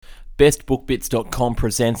bestbookbits.com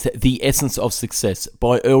presents The Essence of Success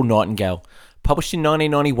by Earl Nightingale, published in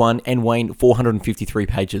 1991 and weighing 453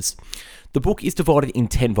 pages. The book is divided in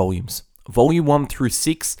 10 volumes. Volume 1 through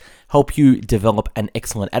 6 help you develop an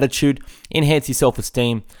excellent attitude, enhance your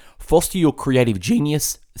self-esteem, foster your creative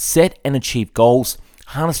genius, set and achieve goals,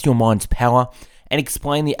 harness your mind's power, and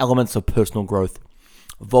explain the elements of personal growth.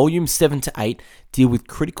 Volumes 7 to 8 deal with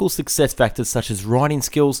critical success factors such as writing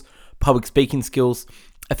skills, public speaking skills,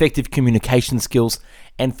 effective communication skills,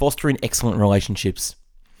 and fostering excellent relationships.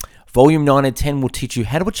 Volume 9 and 10 will teach you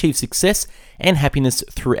how to achieve success and happiness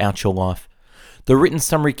throughout your life. The written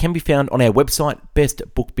summary can be found on our website,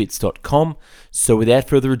 bestbookbits.com. So without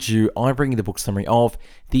further ado, I bring you the book summary of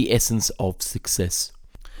The Essence of Success.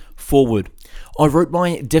 Forward. I wrote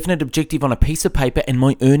my definite objective on a piece of paper and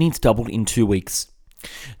my earnings doubled in 2 weeks.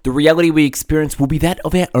 The reality we experience will be that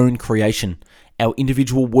of our own creation. Our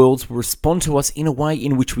individual worlds will respond to us in a way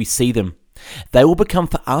in which we see them. They will become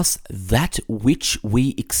for us that which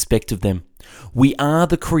we expect of them. We are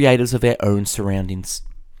the creators of our own surroundings.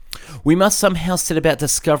 We must somehow set about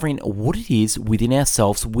discovering what it is within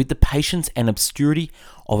ourselves with the patience and obscurity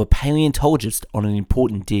of a paleontologist on an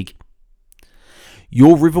important dig.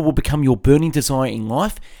 Your river will become your burning desire in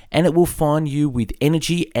life, and it will find you with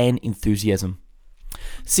energy and enthusiasm.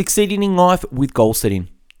 Succeeding in life with goal setting.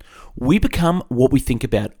 We become what we think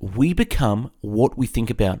about. We become what we think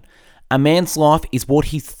about. A man's life is what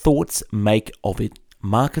his thoughts make of it.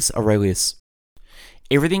 Marcus Aurelius.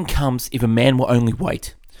 Everything comes if a man will only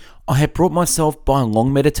wait. I have brought myself by a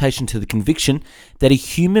long meditation to the conviction that a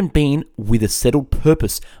human being with a settled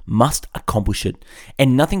purpose must accomplish it,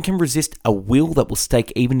 and nothing can resist a will that will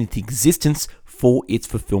stake even its existence for its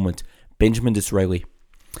fulfillment. Benjamin Disraeli.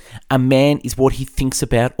 A man is what he thinks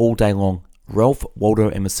about all day long. Ralph Waldo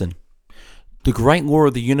Emerson. The great law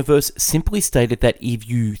of the universe simply stated that if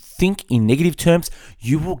you think in negative terms,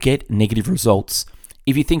 you will get negative results.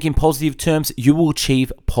 If you think in positive terms, you will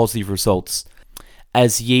achieve positive results.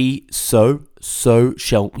 As ye sow, so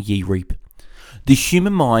shall ye reap. The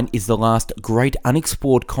human mind is the last great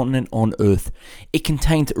unexplored continent on earth. It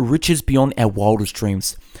contains riches beyond our wildest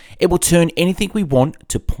dreams. It will turn anything we want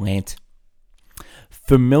to plant.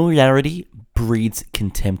 Familiarity breeds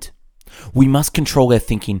contempt. We must control our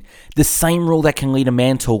thinking. The same rule that can lead a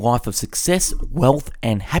man to a life of success, wealth,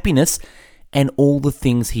 and happiness, and all the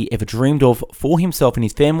things he ever dreamed of for himself and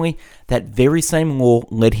his family, that very same law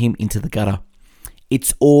led him into the gutter.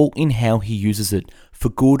 It's all in how he uses it, for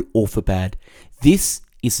good or for bad. This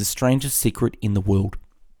is the strangest secret in the world.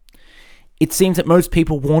 It seems that most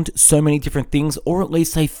people want so many different things, or at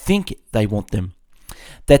least they think they want them,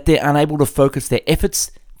 that they're unable to focus their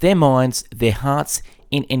efforts, their minds, their hearts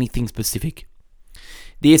in anything specific.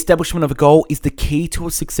 The establishment of a goal is the key to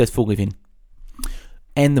a successful living.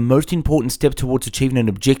 And the most important step towards achieving an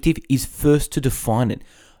objective is first to define it.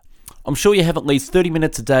 I'm sure you have at least 30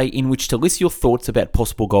 minutes a day in which to list your thoughts about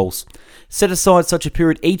possible goals. Set aside such a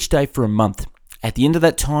period each day for a month. At the end of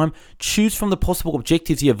that time, choose from the possible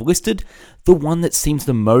objectives you have listed the one that seems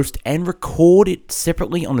the most and record it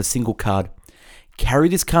separately on a single card. Carry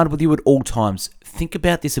this card with you at all times. Think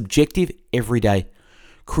about this objective every day.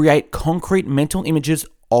 Create concrete mental images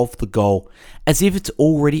of the goal, as if it's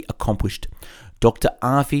already accomplished. Dr.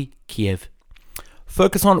 Avi Kiev.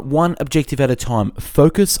 Focus on one objective at a time.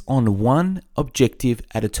 Focus on one objective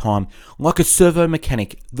at a time. Like a servo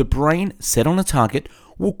mechanic, the brain, set on a target,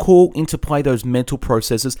 will call into play those mental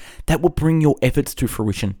processes that will bring your efforts to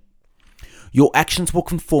fruition. Your actions will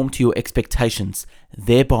conform to your expectations,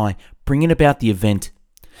 thereby bringing about the event.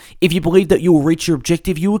 If you believe that you will reach your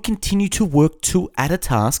objective, you will continue to work at a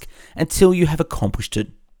task until you have accomplished it.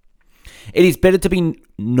 It is better to be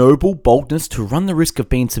noble boldness to run the risk of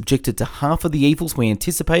being subjected to half of the evils we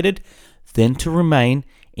anticipated than to remain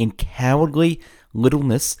in cowardly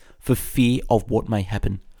littleness for fear of what may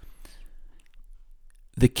happen.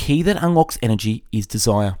 The key that unlocks energy is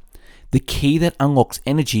desire. The key that unlocks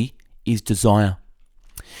energy is desire.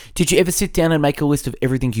 Did you ever sit down and make a list of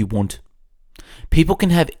everything you want? People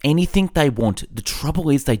can have anything they want. The trouble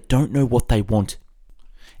is they don't know what they want.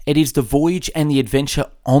 It is the voyage and the adventure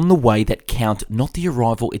on the way that count, not the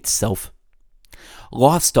arrival itself.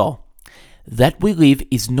 Lifestyle. That we live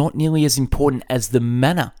is not nearly as important as the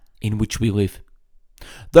manner in which we live.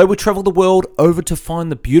 Though we travel the world over to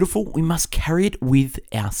find the beautiful, we must carry it with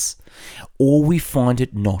us, or we find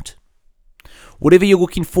it not. Whatever you're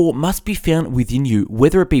looking for must be found within you,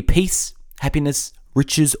 whether it be peace, happiness,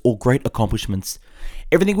 riches, or great accomplishments.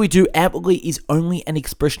 Everything we do outwardly is only an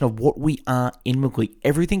expression of what we are inwardly.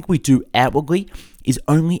 Everything we do outwardly is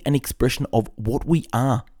only an expression of what we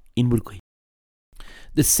are inwardly.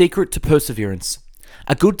 The secret to perseverance.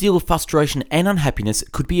 A good deal of frustration and unhappiness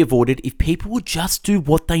could be avoided if people would just do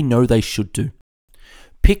what they know they should do.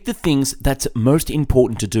 Pick the things that's most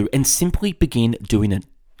important to do and simply begin doing it.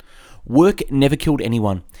 Work never killed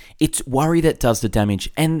anyone. It's worry that does the damage,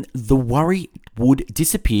 and the worry would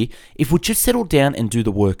disappear if we just settle down and do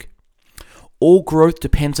the work. All growth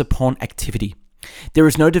depends upon activity. There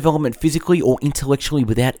is no development physically or intellectually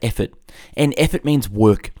without effort, and effort means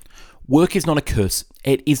work. Work is not a curse.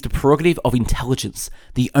 It is the prerogative of intelligence,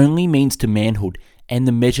 the only means to manhood, and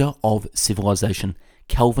the measure of civilization.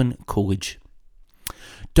 Calvin Coolidge.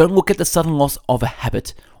 Don't look at the sudden loss of a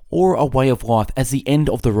habit or a way of life as the end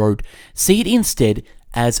of the road. See it instead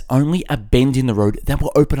as only a bend in the road that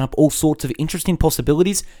will open up all sorts of interesting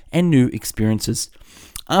possibilities and new experiences.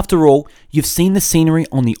 After all, you've seen the scenery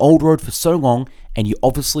on the old road for so long, and you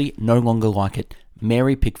obviously no longer like it.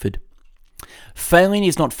 Mary Pickford. Failing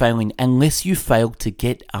is not failing unless you fail to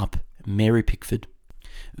get up. Mary Pickford.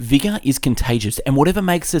 Vigor is contagious, and whatever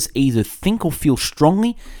makes us either think or feel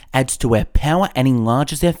strongly adds to our power and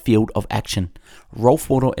enlarges our field of action. Ralph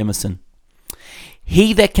Waldo Emerson.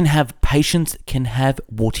 He that can have patience can have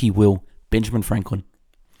what he will. Benjamin Franklin.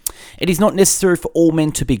 It is not necessary for all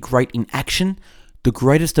men to be great in action. The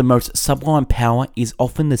greatest and most sublime power is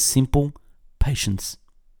often the simple patience.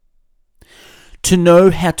 To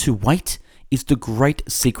know how to wait is the great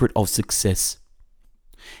secret of success.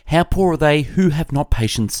 How poor are they who have not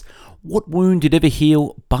patience? What wound did ever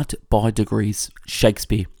heal but by degrees?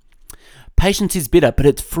 Shakespeare. Patience is bitter, but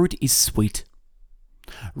its fruit is sweet.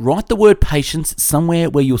 Write the word patience somewhere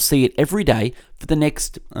where you'll see it every day for the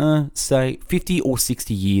next, say, 50 or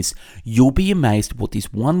 60 years. You'll be amazed what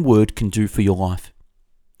this one word can do for your life.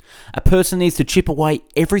 A person needs to chip away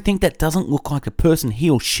everything that doesn't look like the person he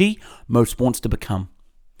or she most wants to become.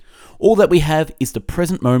 All that we have is the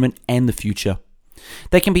present moment and the future.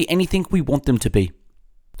 They can be anything we want them to be.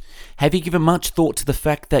 Have you given much thought to the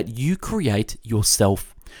fact that you create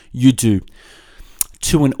yourself? You do.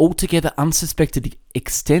 To an altogether unsuspected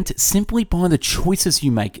extent, simply by the choices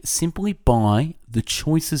you make. Simply by the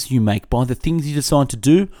choices you make. By the things you decide to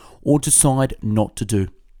do or decide not to do.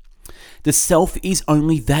 The self is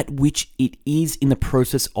only that which it is in the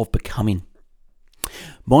process of becoming.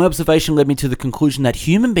 My observation led me to the conclusion that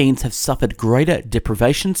human beings have suffered greater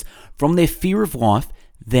deprivations from their fear of life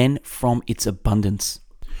than from its abundance.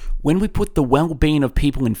 When we put the well-being of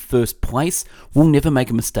people in first place, we'll never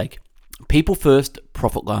make a mistake. People first,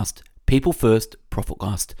 profit last. People first, profit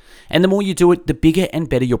last. And the more you do it, the bigger and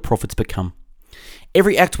better your profits become.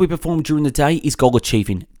 Every act we perform during the day is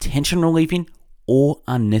goal-achieving, tension-relieving, or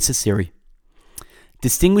unnecessary.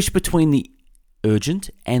 Distinguish between the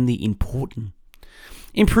urgent and the important.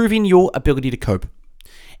 Improving your ability to cope.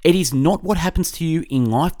 It is not what happens to you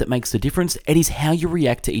in life that makes the difference. It is how you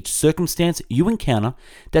react to each circumstance you encounter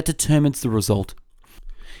that determines the result.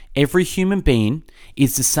 Every human being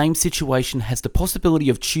is the same situation has the possibility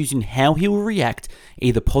of choosing how he will react,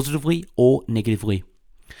 either positively or negatively.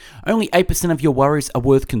 Only 8% of your worries are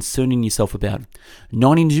worth concerning yourself about.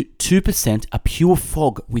 92% are pure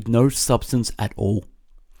fog with no substance at all.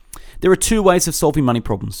 There are two ways of solving money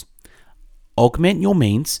problems. Augment your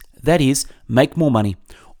means, that is, make more money,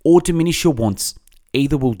 or diminish your wants.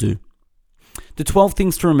 Either will do. The 12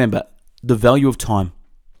 things to remember: the value of time,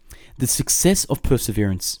 the success of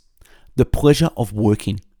perseverance, the pleasure of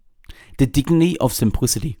working, the dignity of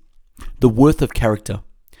simplicity, the worth of character,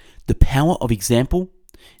 the power of example,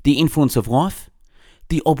 the influence of life,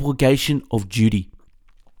 the obligation of duty,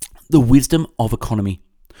 the wisdom of economy,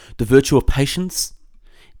 the virtue of patience,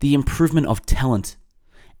 the improvement of talent,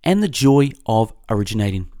 and the joy of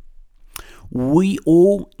originating. We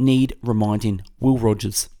all need reminding. Will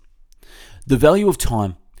Rogers. The value of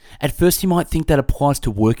time. At first you might think that applies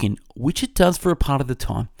to working, which it does for a part of the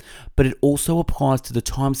time, but it also applies to the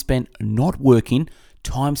time spent not working,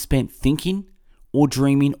 time spent thinking or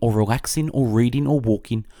dreaming or relaxing or reading or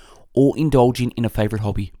walking or indulging in a favorite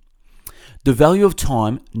hobby. The value of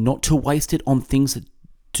time, not to waste it on things that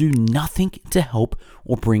do nothing to help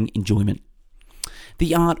or bring enjoyment.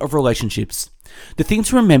 The art of relationships. The thing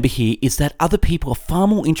to remember here is that other people are far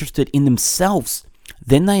more interested in themselves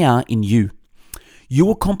than they are in you. You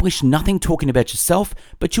accomplish nothing talking about yourself,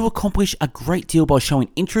 but you accomplish a great deal by showing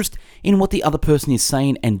interest in what the other person is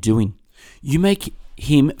saying and doing. You make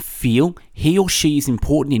him feel he or she is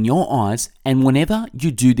important in your eyes, and whenever you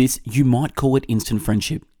do this, you might call it instant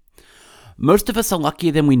friendship. Most of us are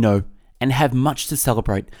luckier than we know and have much to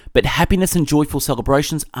celebrate, but happiness and joyful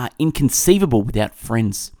celebrations are inconceivable without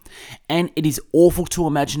friends. And it is awful to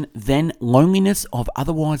imagine then loneliness of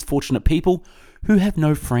otherwise fortunate people who have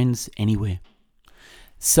no friends anywhere.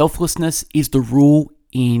 Selflessness is the rule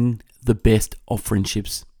in the best of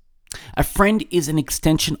friendships. A friend is an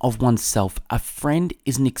extension of oneself. A friend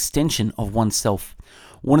is an extension of oneself.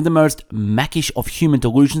 One of the most mackish of human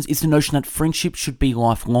delusions is the notion that friendship should be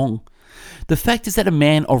lifelong. The fact is that a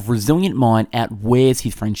man of resilient mind outwears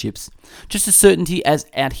his friendships, just as certainty as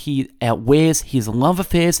he outwears his love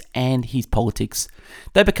affairs and his politics.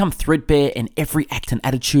 They become threadbare, and every act and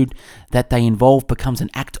attitude that they involve becomes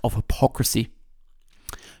an act of hypocrisy.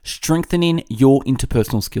 Strengthening your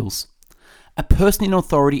interpersonal skills. A person in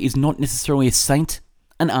authority is not necessarily a saint,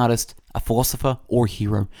 an artist, a philosopher, or a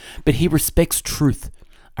hero, but he respects truth,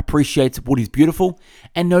 appreciates what is beautiful,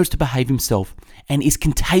 and knows to behave himself, and is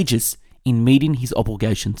contagious in meeting his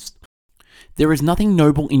obligations. There is nothing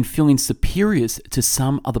noble in feeling superiors to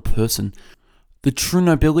some other person. The true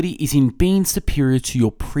nobility is in being superior to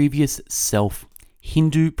your previous self.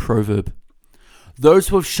 Hindu proverb. Those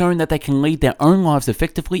who have shown that they can lead their own lives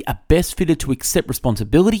effectively are best fitted to accept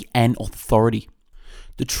responsibility and authority.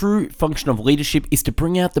 The true function of leadership is to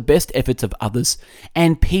bring out the best efforts of others,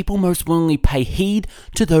 and people most willingly pay heed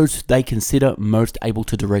to those they consider most able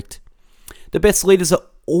to direct. The best leaders are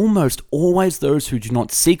almost always those who do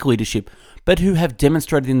not seek leadership, but who have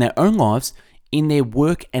demonstrated in their own lives, in their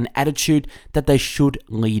work and attitude, that they should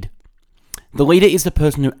lead. The leader is the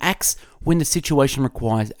person who acts when the situation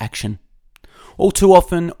requires action. All too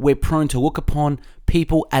often, we're prone to look upon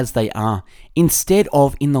people as they are, instead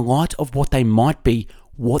of in the light of what they might be,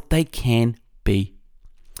 what they can be.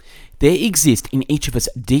 There exist in each of us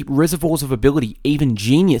deep reservoirs of ability, even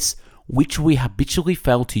genius, which we habitually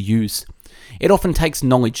fail to use. It often takes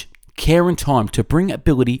knowledge, care, and time to bring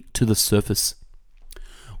ability to the surface.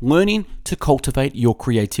 Learning to cultivate your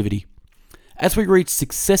creativity. As we reach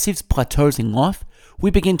successive plateaus in life, we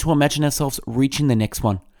begin to imagine ourselves reaching the next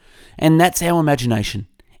one. And that's our imagination.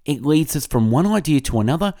 It leads us from one idea to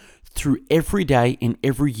another through every day and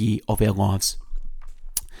every year of our lives.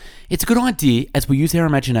 It's a good idea, as we use our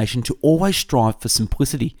imagination, to always strive for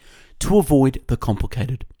simplicity, to avoid the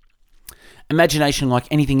complicated. Imagination, like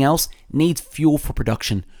anything else, needs fuel for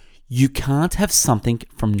production. You can't have something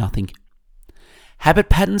from nothing. Habit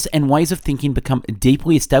patterns and ways of thinking become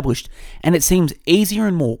deeply established, and it seems easier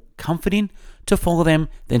and more comforting to follow them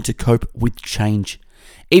than to cope with change,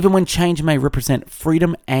 even when change may represent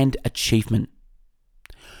freedom and achievement.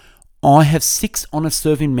 I have 6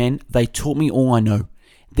 honor-serving men. They taught me all I know.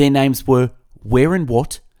 Their names were Where and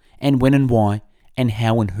What, and When and Why, and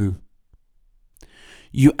How and Who.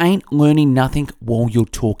 You ain't learning nothing while you're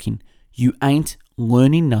talking. You ain't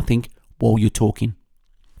learning nothing while you're talking.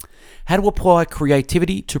 How to apply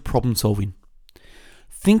creativity to problem solving.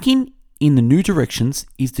 Thinking in the new directions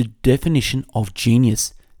is the definition of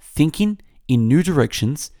genius. Thinking in new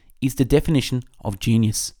directions is the definition of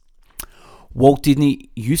genius. Walt Disney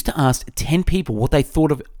used to ask 10 people what they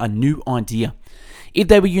thought of a new idea. If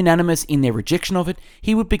they were unanimous in their rejection of it,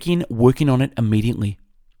 he would begin working on it immediately.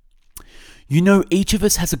 You know, each of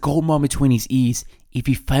us has a gold mine between his ears. If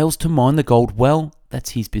he fails to mine the gold, well,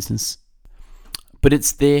 that's his business. But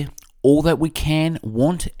it's there, all that we can,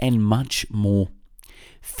 want, and much more.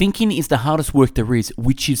 Thinking is the hardest work there is,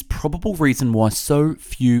 which is probable reason why so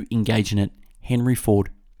few engage in it. Henry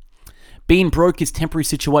Ford. Being broke is temporary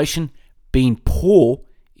situation. Being poor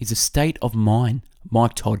is a state of mind.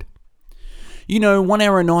 Mike Todd. You know, 1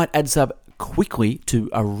 hour a night adds up quickly to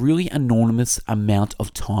a really enormous amount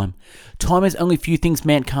of time. Time is only a few things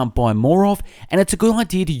man can't buy more of, and it's a good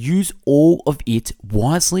idea to use all of it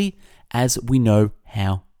wisely as we know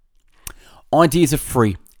how. Ideas are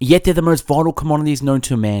free, yet they're the most vital commodities known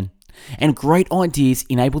to man. And great ideas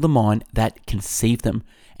enable the mind that conceive them.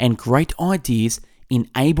 And great ideas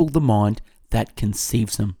enable the mind that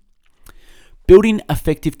conceives them. Building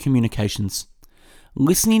effective communications.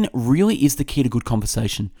 Listening really is the key to good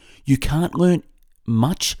conversation. You can't learn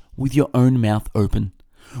much with your own mouth open.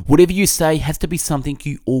 Whatever you say has to be something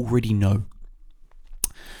you already know.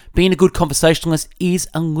 Being a good conversationalist is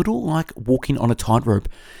a little like walking on a tightrope.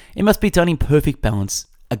 It must be done in perfect balance.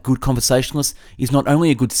 A good conversationalist is not only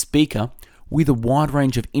a good speaker with a wide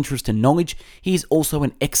range of interest and knowledge, he is also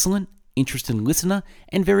an excellent, interested listener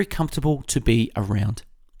and very comfortable to be around.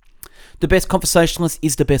 The best conversationalist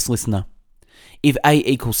is the best listener. If A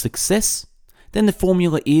equals success, then the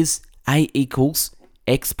formula is A equals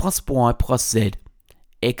X plus Y plus Z.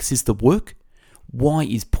 X is the work, Y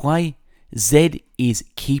is play, Z is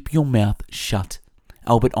keep your mouth shut.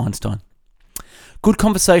 Albert Einstein. Good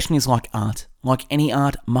conversation is like art. Like any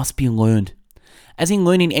art, must be learned. As in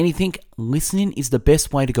learning anything, listening is the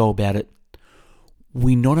best way to go about it.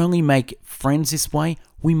 We not only make friends this way,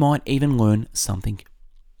 we might even learn something.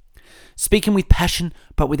 Speaking with passion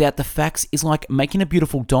but without the facts is like making a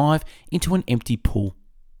beautiful dive into an empty pool.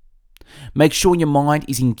 Make sure your mind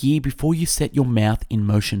is in gear before you set your mouth in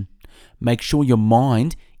motion. Make sure your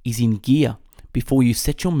mind is in gear before you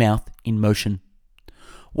set your mouth in motion.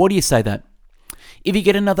 Why do you say that? If you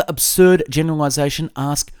get another absurd generalization,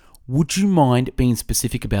 ask, would you mind being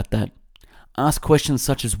specific about that? Ask questions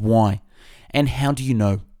such as why and how do you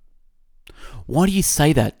know? Why do you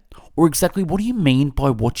say that? Or exactly what do you mean by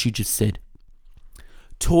what you just said?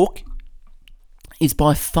 Talk is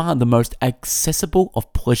by far the most accessible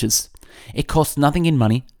of pleasures. It costs nothing in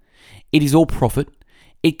money. It is all profit.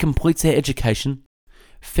 It completes our education,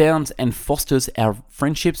 founds and fosters our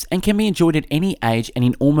friendships, and can be enjoyed at any age and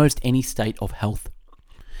in almost any state of health.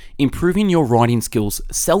 Improving your writing skills.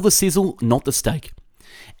 Sell the sizzle, not the steak.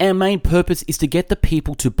 Our main purpose is to get the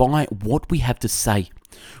people to buy what we have to say.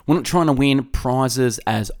 We're not trying to win prizes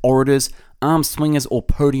as orators, arm swingers, or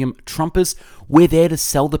podium trumpers. We're there to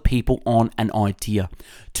sell the people on an idea,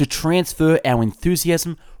 to transfer our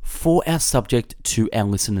enthusiasm for our subject to our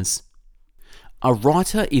listeners. A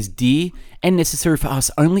writer is dear and necessary for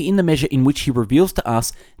us only in the measure in which he reveals to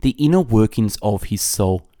us the inner workings of his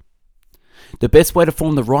soul. The best way to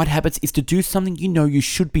form the right habits is to do something you know you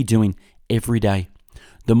should be doing every day.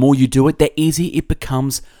 The more you do it, the easier it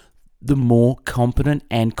becomes, the more competent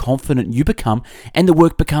and confident you become, and the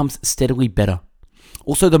work becomes steadily better.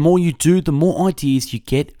 Also, the more you do, the more ideas you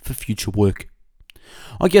get for future work.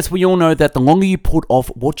 I guess we all know that the longer you put off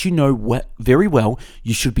what you know very well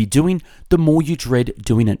you should be doing, the more you dread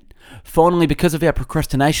doing it. Finally, because of our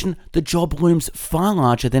procrastination, the job looms far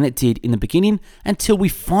larger than it did in the beginning until we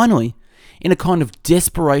finally, in a kind of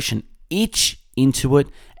desperation, itch into it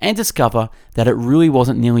and discover that it really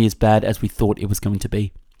wasn't nearly as bad as we thought it was going to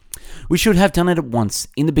be. We should have done it at once,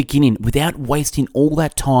 in the beginning, without wasting all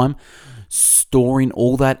that time, storing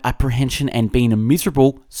all that apprehension and being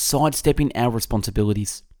miserable, sidestepping our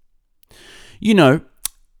responsibilities. You know,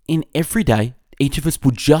 in every day, each of us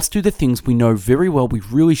would just do the things we know very well we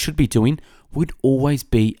really should be doing, would always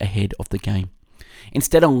be ahead of the game.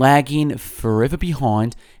 Instead of lagging forever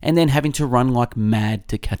behind and then having to run like mad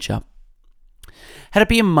to catch up. How to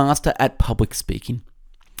be a master at public speaking.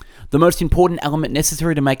 The most important element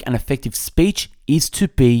necessary to make an effective speech is to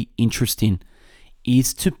be interesting.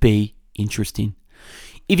 If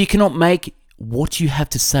you cannot make what you have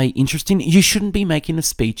to say interesting, you shouldn't be making a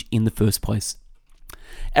speech in the first place.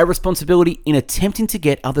 Our responsibility in attempting to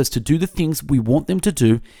get others to do the things we want them to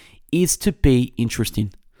do is to be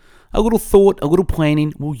interesting. A little thought, a little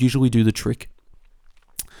planning will usually do the trick.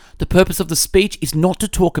 The purpose of the speech is not to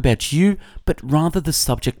talk about you, but rather the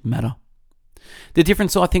subject matter. The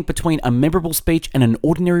difference, I think, between a memorable speech and an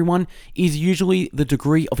ordinary one is usually the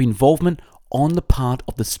degree of involvement on the part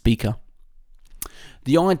of the speaker.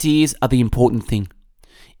 The ideas are the important thing.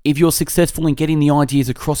 If you're successful in getting the ideas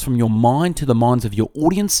across from your mind to the minds of your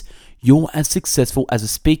audience, you're as successful as a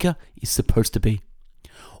speaker is supposed to be.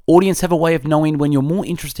 Audience have a way of knowing when you're more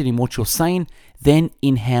interested in what you're saying than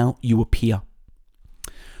in how you appear.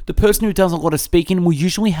 The person who does a lot of speaking will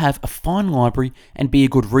usually have a fine library and be a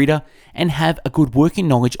good reader and have a good working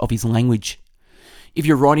knowledge of his language. If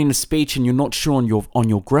you're writing a speech and you're not sure on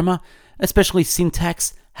your grammar, especially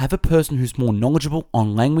syntax, have a person who's more knowledgeable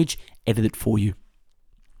on language edit it for you.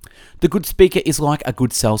 The good speaker is like a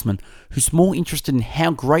good salesman who's more interested in how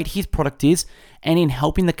great his product is and in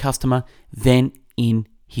helping the customer than in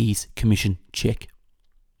his commission check.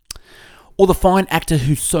 Or the fine actor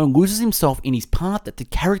who so loses himself in his part that the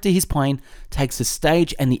character he's playing takes the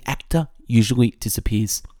stage and the actor usually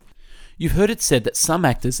disappears. You've heard it said that some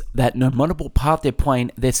actors, that no matter what part they're playing,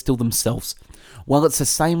 they're still themselves. Well, it's the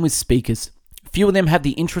same with speakers. Few of them have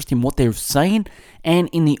the interest in what they're saying and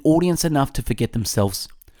in the audience enough to forget themselves.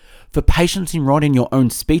 For patience in writing your own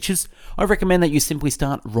speeches, I recommend that you simply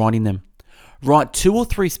start writing them. Write 2 or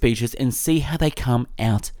 3 speeches and see how they come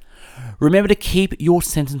out. Remember to keep your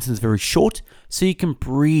sentences very short so you can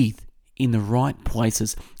breathe in the right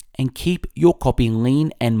places and keep your copy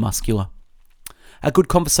lean and muscular. A good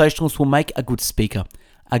conversationalist will make a good speaker.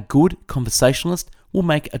 A good conversationalist will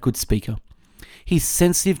make a good speaker. He's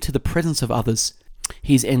sensitive to the presence of others.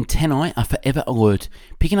 His antennae are forever alert,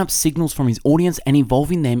 picking up signals from his audience and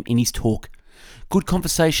involving them in his talk. Good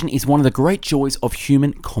conversation is one of the great joys of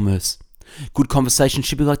human commerce. Good conversation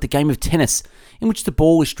should be like the game of tennis, in which the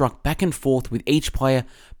ball is struck back and forth with each player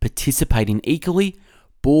participating equally.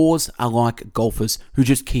 Bores are like golfers who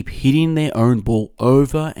just keep hitting their own ball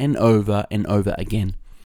over and over and over again.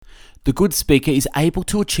 The good speaker is able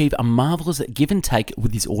to achieve a marvelous give and take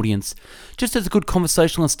with his audience, just as a good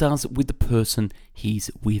conversationalist does with the person he's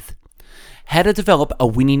with. How to develop a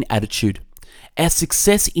winning attitude. Our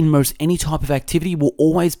success in most any type of activity will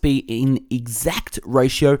always be in exact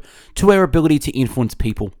ratio to our ability to influence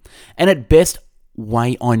people. And at best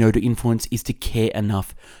way I know to influence is to care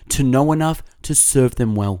enough, to know enough to serve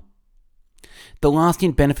them well. The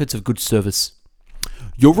lasting benefits of good service.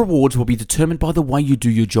 Your rewards will be determined by the way you do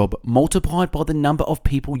your job, multiplied by the number of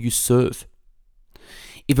people you serve.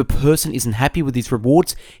 If a person isn't happy with his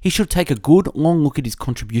rewards, he should take a good long look at his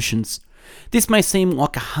contributions. This may seem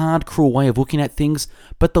like a hard, cruel way of looking at things,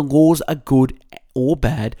 but the laws are good or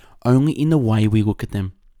bad only in the way we look at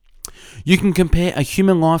them. You can compare a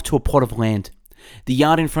human life to a plot of land, the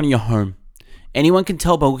yard in front of your home. Anyone can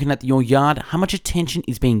tell by looking at your yard how much attention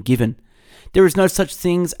is being given. There is no such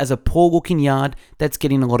things as a poor-looking yard that's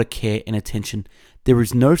getting a lot of care and attention. There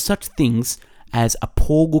is no such things as a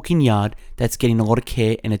poor-looking yard that's getting a lot of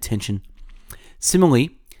care and attention.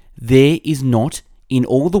 Similarly, there is not in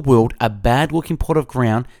all the world a bad-looking plot of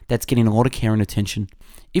ground that's getting a lot of care and attention.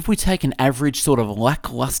 If we take an average sort of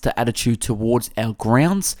lackluster attitude towards our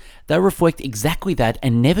grounds, they reflect exactly that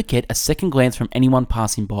and never get a second glance from anyone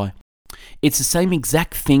passing by. It's the same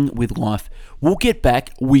exact thing with life.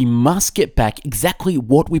 We must get back exactly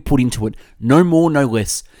what we put into it, no more, no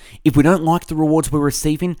less. If we don't like the rewards we're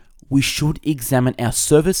receiving, we should examine our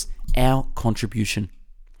service, our contribution.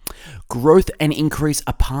 Growth and increase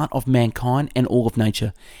are part of mankind and all of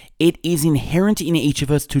nature. It is inherent in each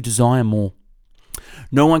of us to desire more.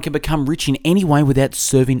 No one can become rich in any way without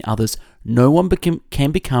serving others. No one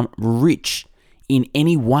can become rich in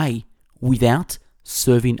any way without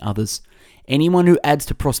serving others. Anyone who adds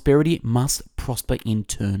to prosperity must prosper in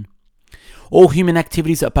turn. All human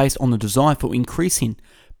activities are based on the desire for increasing.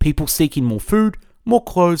 People seeking more food, more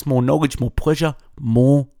clothes, more knowledge, more pleasure,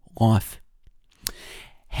 more life.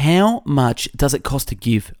 How much does it cost to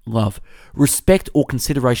give love, respect, or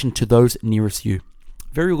consideration to those nearest you?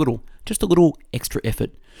 Very little, just a little extra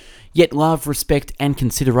effort. Yet love, respect, and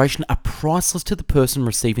consideration are priceless to the person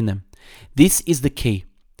receiving them. This is the key.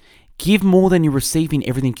 Give more than you receive in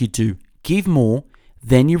everything you do. Give more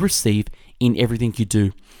than you receive in everything you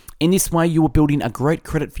do. In this way, you are building a great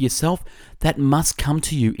credit for yourself that must come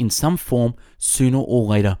to you in some form sooner or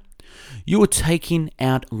later. You are taking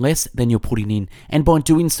out less than you're putting in, and by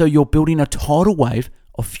doing so, you're building a tidal wave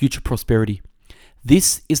of future prosperity.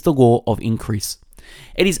 This is the law of increase.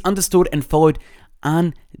 It is understood and followed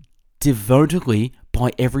undevotedly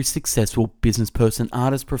by every successful business person,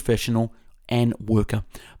 artist, professional, and worker,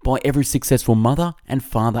 by every successful mother and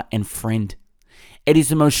father and friend. It is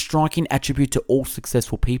the most striking attribute to all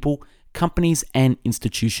successful people, companies, and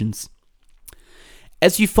institutions.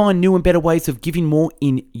 As you find new and better ways of giving more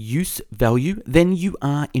in use value than you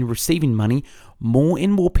are in receiving money, more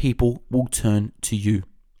and more people will turn to you.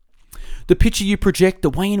 The picture you project, the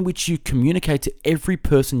way in which you communicate to every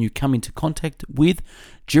person you come into contact with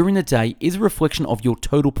during the day is a reflection of your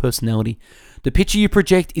total personality. The picture you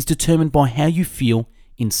project is determined by how you feel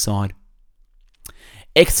inside.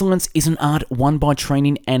 Excellence is an art won by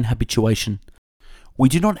training and habituation. We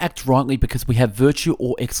do not act rightly because we have virtue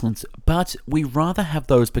or excellence, but we rather have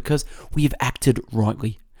those because we have acted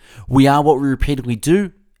rightly. We are what we repeatedly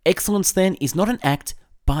do. Excellence then is not an act,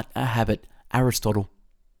 but a habit. Aristotle.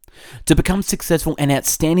 To become successful and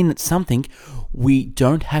outstanding at something, we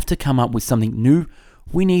don't have to come up with something new.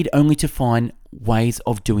 We need only to find ways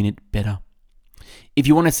of doing it better. If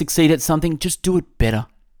you want to succeed at something, just do it better.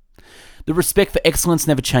 The respect for excellence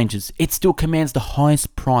never changes. It still commands the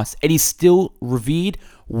highest price. It is still revered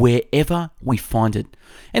wherever we find it.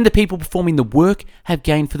 And the people performing the work have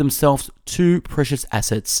gained for themselves two precious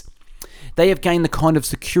assets. They have gained the kind of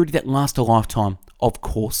security that lasts a lifetime, of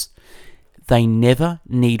course. They never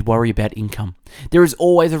need worry about income. There is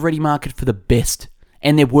always a ready market for the best,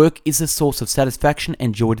 and their work is a source of satisfaction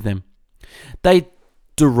and joy to them. They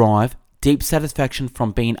derive deep satisfaction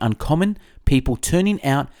from being uncommon, people turning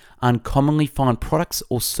out uncommonly fine products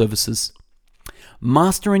or services.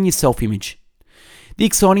 Mastering your self-image. The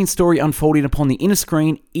exciting story unfolding upon the inner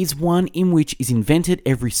screen is one in which is invented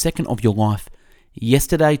every second of your life.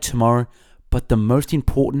 Yesterday, tomorrow, but the most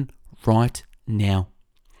important, right now.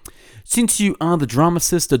 Since you are the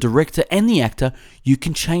dramatist, the director, and the actor, you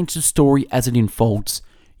can change the story as it unfolds.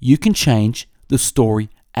 You can change the story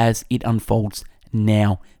as it unfolds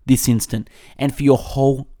now, this instant, and for your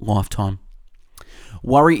whole lifetime.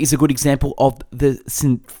 Worry is a good example of the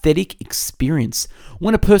synthetic experience.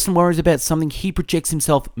 When a person worries about something, he projects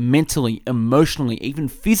himself mentally, emotionally, even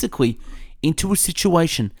physically into a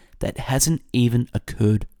situation that hasn't even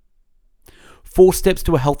occurred. 4 steps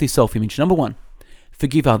to a healthy self-image. Number 1,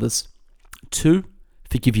 forgive others. 2,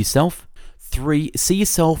 forgive yourself. 3, see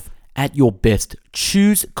yourself at your best.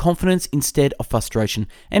 Choose confidence instead of frustration.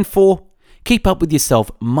 And 4, keep up with yourself,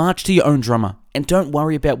 march to your own drummer, and don't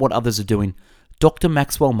worry about what others are doing. Dr.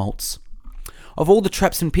 Maxwell Maltz. Of all the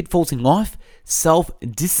traps and pitfalls in life,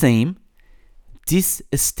 self-esteem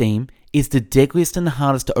is the deadliest and the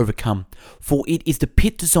hardest to overcome, for it is the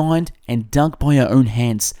pit designed and dug by our own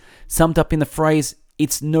hands, summed up in the phrase,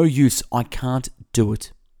 "It's no use, I can't do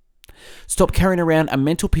it." Stop carrying around a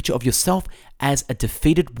mental picture of yourself as a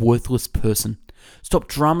defeated, worthless person. Stop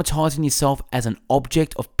dramatizing yourself as an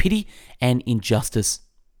object of pity and injustice.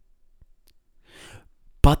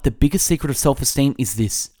 But the biggest secret of self-esteem is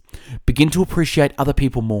this: begin to appreciate other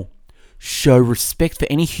people more. Show respect for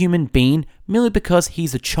any human being merely because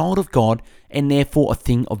he's a child of God and therefore a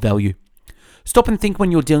thing of value. Stop and think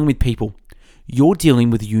when you're dealing with people. You're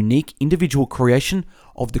dealing with a unique individual creation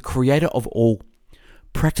of the Creator of all.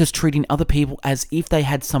 Practice treating other people as if they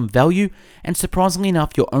had some value, and surprisingly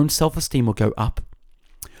enough, your own self-esteem will go up.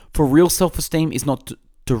 For real self-esteem is not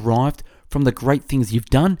derived from the great things you've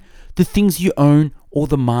done, the things you own, or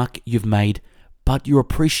the mark you've made, but your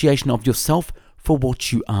appreciation of yourself for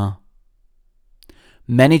what you are.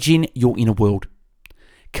 Managing your inner world.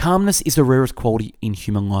 Calmness is the rarest quality in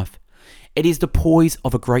human life. It is the poise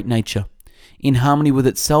of a great nature, in harmony with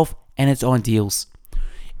itself and its ideals.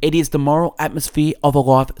 It is the moral atmosphere of a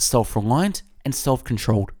life self-reliant and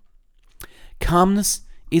self-controlled. Calmness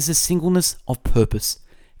is a singleness of purpose.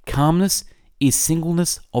 Calmness is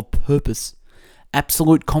singleness of purpose.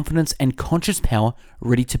 Absolute confidence and conscious power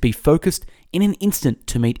ready to be focused in an instant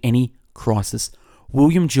to meet any crisis.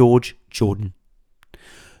 William George Jordan.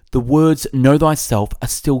 The words "know thyself" are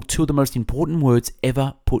still 2 of the most important words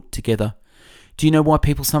ever put together. Do you know why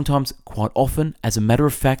people sometimes, quite often, as a matter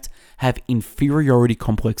of fact, have inferiority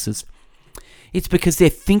complexes? It's because their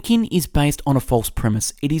thinking is based on a false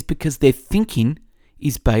premise. It is because their thinking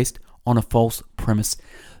is based on a false premise.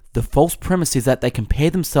 The false premise is that they compare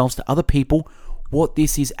themselves to other people. What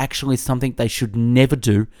this is actually something they should never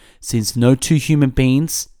do, since no 2 human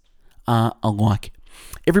beings are alike.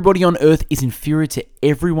 Everybody on earth is inferior to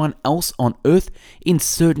everyone else on earth in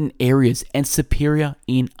certain areas and superior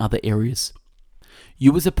in other areas.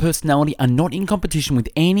 You as a personality are not in competition with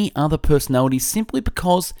any other personality simply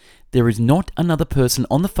because there is not another person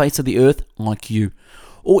on the face of the earth like you,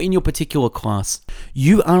 or in your particular class.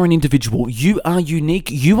 You are an individual. You are unique.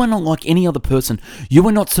 You are not like any other person. You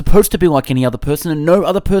are not supposed to be like any other person, and no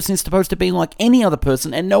other person is supposed to be like any other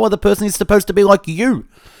person, and no other person is supposed to be like you.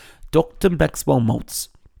 Dr. Maxwell Maltz.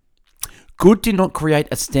 God did not create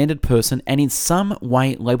a standard person and in some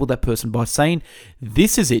way label that person by saying,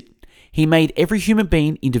 "This is it." He made every human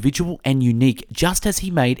being individual and unique, just as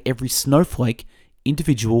he made every snowflake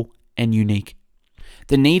individual and unique.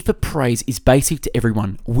 The need for praise is basic to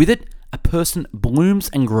everyone. With it, a person blooms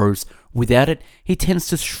and grows. Without it, he tends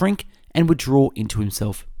to shrink and withdraw into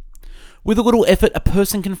himself. With a little effort, a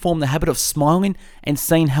person can form the habit of smiling and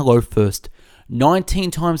saying hello first.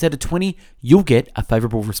 19 times out of 20, you'll get a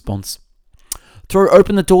favorable response. Throw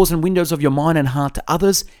open the doors and windows of your mind and heart to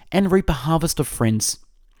others and reap a harvest of friends.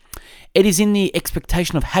 It is in the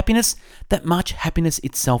expectation of happiness that much happiness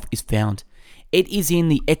itself is found. It is in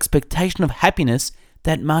the expectation of happiness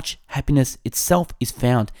that much happiness itself is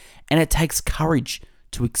found, and it takes courage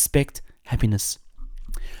to expect happiness.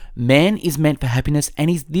 Man is meant for happiness, and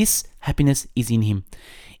this happiness is in him,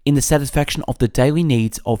 in the satisfaction of the daily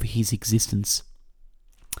needs of his existence.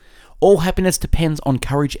 All happiness depends on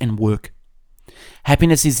courage and work.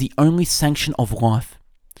 Happiness is the only sanction of life.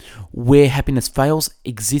 Where happiness fails,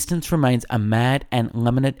 existence remains a mad and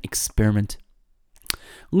laminate experiment.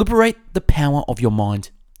 Liberate the power of your mind.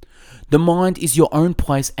 The mind is your own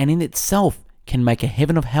place and in itself can make a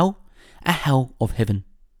heaven of hell, a hell of heaven.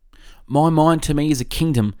 My mind to me is a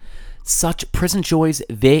kingdom. Such present joys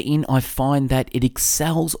therein I find that it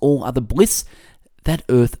excels all other bliss that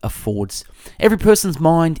earth affords. Every person's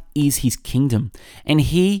mind is his kingdom, and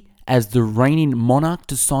he, as the reigning monarch,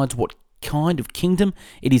 decides what kind of kingdom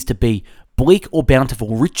it is to be. Bleak or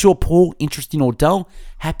bountiful, rich or poor, interesting or dull,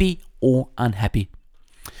 happy or unhappy.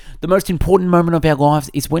 The most important moment of our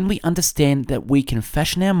lives is when we understand that we can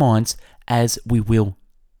fashion our minds as we will.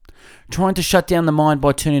 Trying to shut down the mind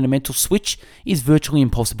by turning a mental switch is virtually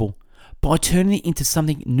impossible. By turning it into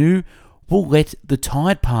something new, we'll let the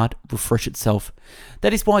tired part refresh itself.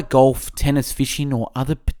 That is why golf, tennis, fishing, or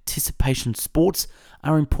other participation sports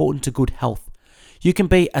are important to good health. You can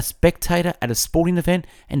be a spectator at a sporting event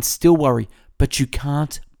and still worry, but you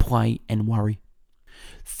can't play and worry.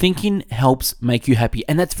 Thinking helps make you happy,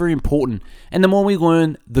 and that's very important. And the more we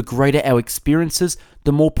learn, the greater our experiences,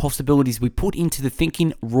 the more possibilities we put into the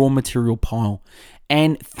thinking raw material pile.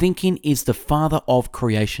 And thinking is the father of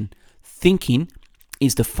creation. Thinking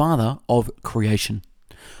is the father of creation.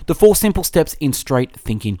 The 4 simple steps in straight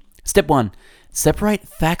thinking. Step 1, separate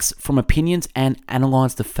facts from opinions and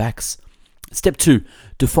analyze the facts. Step 2,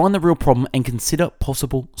 define the real problem and consider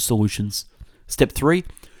possible solutions. Step 3,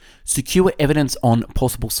 secure evidence on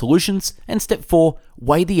possible solutions. And step 4,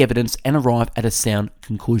 weigh the evidence and arrive at a sound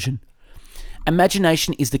conclusion.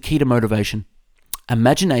 Imagination is the key to motivation.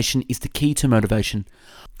 Imagination is the key to motivation.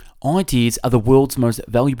 Ideas are the world's most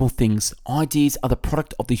valuable things. Ideas are the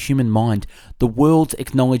product of the human mind, the world's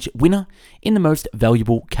acknowledged winner in the most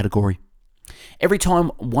valuable category. Every time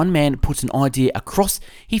one man puts an idea across,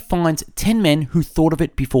 he finds 10 men who thought of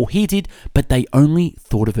it before he did, but they only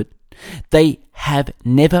thought of it. They have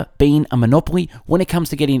never been a monopoly when it comes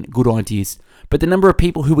to getting good ideas, but the number of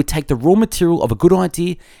people who would take the raw material of a good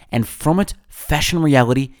idea and from it fashion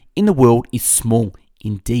reality in the world is small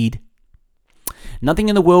indeed. Nothing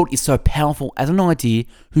in the world is so powerful as an idea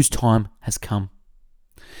whose time has come.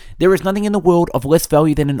 There is nothing in the world of less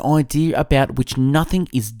value than an idea about which nothing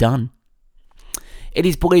is done. It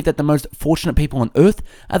is believed that the most fortunate people on earth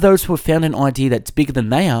are those who have found an idea that's bigger than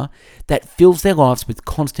they are, that fills their lives with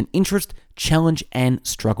constant interest, challenge, and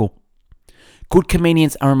struggle. Good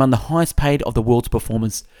comedians are among the highest paid of the world's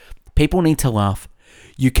performers. People need to laugh.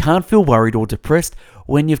 You can't feel worried or depressed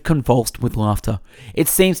when you've convulsed with laughter. It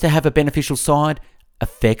seems to have a beneficial side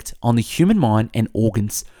effect on the human mind and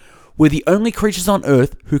organs. We're the only creatures on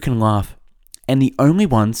earth who can laugh, and the only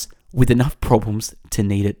ones with enough problems to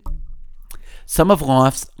need it. Some of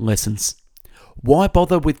life's lessons. Why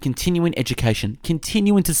bother with continuing education,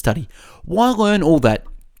 continuing to study? Why learn all that?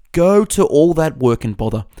 Go to all that work and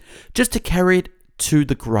bother, just to carry it to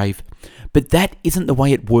the grave. But that isn't the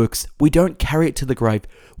way it works. We don't carry it to the grave.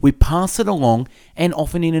 We pass it along, and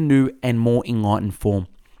often in a new and more enlightened form.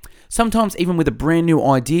 Sometimes even with a brand new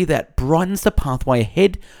idea that brightens the pathway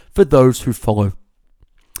ahead for those who follow.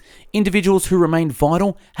 Individuals who remain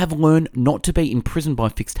vital have learned not to be imprisoned by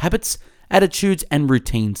fixed habits, attitudes, and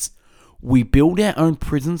routines. We build our own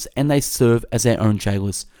prisons and they serve as our own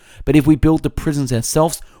jailers. But if we build the prisons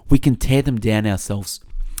ourselves, we can tear them down ourselves.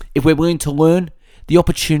 If we're willing to learn, the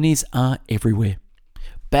opportunities are everywhere.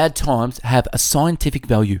 Bad times have a scientific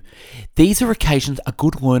value. These are occasions a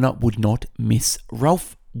good learner would not miss.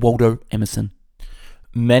 Ralph Waldo Emerson.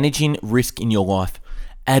 Managing risk in your life.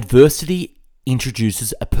 Adversity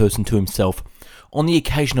introduces a person to himself. On the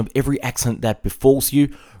occasion of every accident that befalls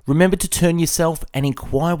you, remember to turn yourself and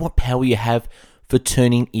inquire what power you have for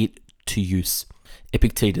turning it to use.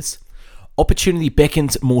 Epictetus. Opportunity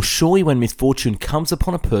beckons more surely when misfortune comes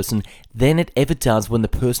upon a person than it ever does when the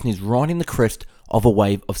person is riding the crest of a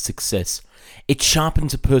wave of success. It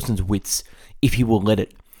sharpens a person's wits, if he will let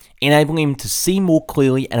it, enabling him to see more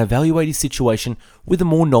clearly and evaluate his situation with a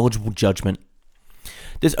more knowledgeable judgment.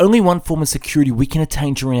 There's only one form of security we can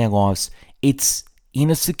attain during our lives. It's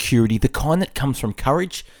inner security, the kind that comes from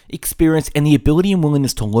courage, experience, and the ability and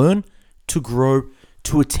willingness to learn, to grow,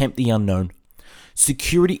 to attempt the unknown.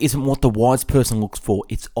 Security isn't what the wise person looks for,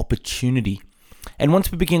 it's opportunity. And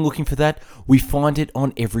once we begin looking for that, we find it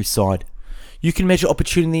on every side. You can measure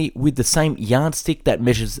opportunity with the same yardstick that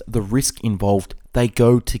measures the risk involved. They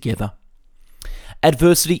go together.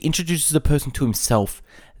 Adversity introduces a person to himself.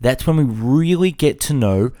 That's when we really get to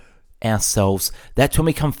know ourselves. That's when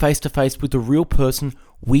we come face to face with the real person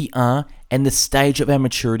we are and the stage of our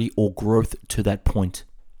maturity or growth to that point.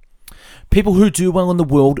 People who do well in the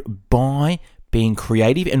world by being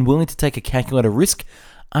creative and willing to take a calculated risk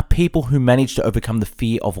are people who manage to overcome the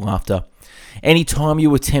fear of laughter. Anytime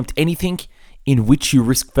you attempt anything in which you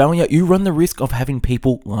risk failure, you run the risk of having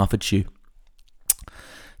people laugh at you.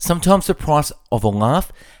 Sometimes the price of a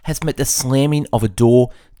laugh has met the slamming of a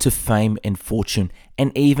door to fame and fortune,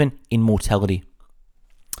 and even immortality.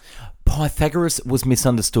 Pythagoras was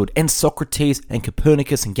misunderstood, and Socrates and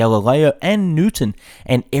Copernicus and Galileo and Newton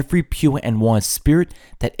and every pure and wise spirit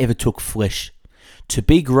that ever took flesh. To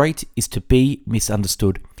be great is to be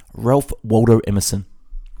misunderstood. Ralph Waldo Emerson.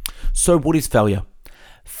 So what is failure?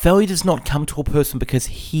 Failure does not come to a person because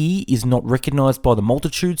he is not recognized by the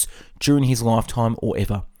multitudes during his lifetime or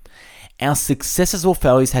ever. Our successes or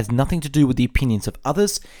failures has nothing to do with the opinions of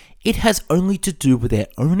others. It has only to do with our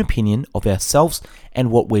own opinion of ourselves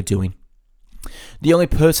and what we're doing. The only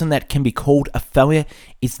person that can be called a failure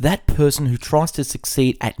is that person who tries to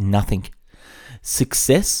succeed at nothing.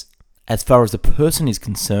 Success, as far as the person is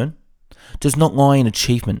concerned, does not lie in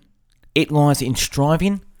achievement. It lies in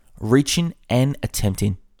striving, reaching, and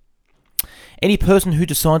attempting. Any person who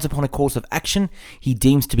decides upon a course of action he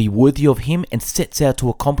deems to be worthy of him and sets out to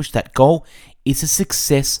accomplish that goal is a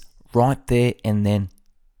success right there and then.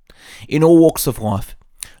 In all walks of life,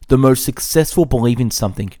 the most successful believe in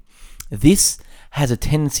something. This has a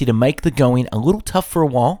tendency to make the going a little tough for a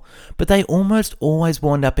while, but they almost always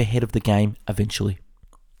wind up ahead of the game eventually.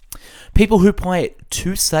 People who play it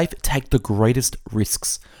too safe take the greatest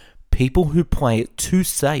risks. People who play it too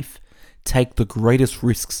safe take the greatest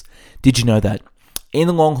risks. Did you know that? In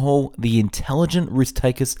the long haul, the intelligent risk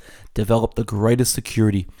takers develop the greatest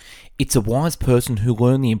security. It's a wise person who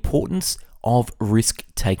learn the importance of risk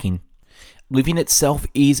taking. Living itself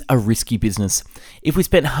is a risky business. If we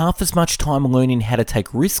spent half as much time learning how to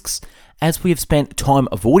take risks as we have spent time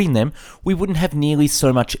avoiding them, we wouldn't have nearly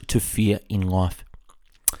so much to fear in life.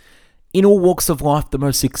 In all walks of life, the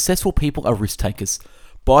most successful people are risk takers.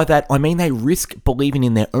 By that, I mean they risk believing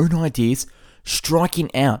in their own ideas,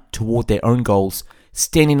 striking out toward their own goals,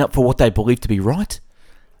 standing up for what they believe to be right.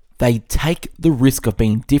 They take the risk of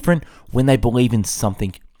being different when they believe in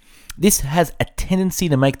something. This has a tendency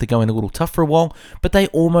to make the going a little tough for a while, but they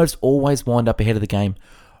almost always wind up ahead of the game.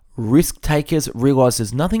 Risk takers realize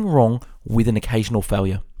there's nothing wrong with an occasional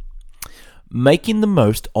failure. Making the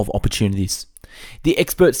most of opportunities. The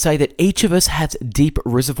experts say that each of us has deep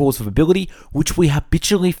reservoirs of ability which we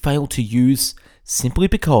habitually fail to use simply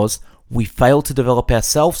because we fail to develop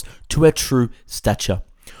ourselves to our true stature.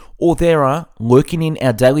 Or there are, lurking in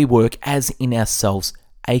our daily work as in ourselves,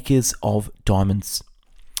 acres of diamonds.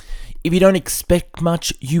 If you don't expect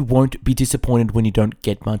much, you won't be disappointed when you don't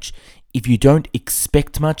get much. If you don't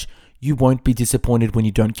expect much, you won't be disappointed when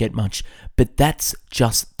you don't get much. But that's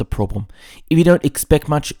just the problem. If you don't expect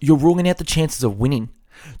much, you're ruling out the chances of winning.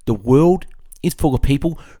 The world is full of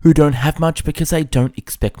people who don't have much because they don't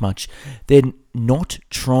expect much. They're not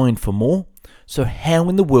trying for more. So how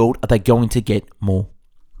in the world are they going to get more?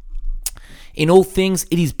 In all things,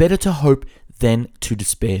 it is better to hope than to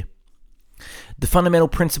despair. The fundamental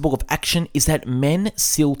principle of action is that men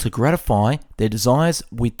seek to gratify their desires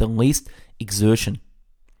with the least exertion.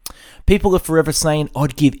 People are forever saying,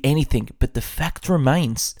 I'd give anything, but the fact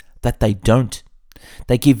remains that they don't.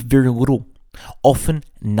 They give very little, often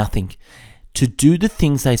nothing, to do the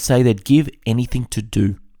things they say they'd give anything to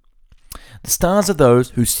do. The stars are those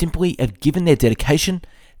who simply have given their dedication,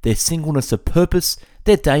 their singleness of purpose,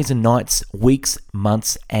 their days and nights, weeks,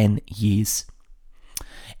 months, and years.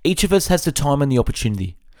 Each of us has the time and the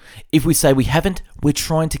opportunity. If we say we haven't, we're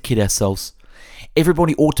trying to kid ourselves.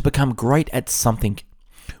 Everybody ought to become great at something.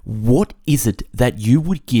 What is it that you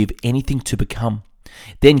would give anything to become?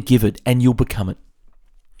 Then give it and you'll become it.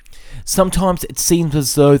 Sometimes it seems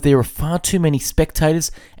as though there are far too many spectators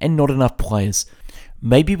and not enough players.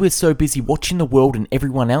 Maybe we're so busy watching the world and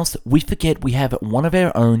everyone else, we forget we have one of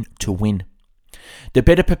our own to win. The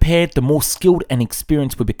better prepared, the more skilled and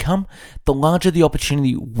experienced we become, the larger the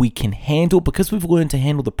opportunity we can handle because we've learned to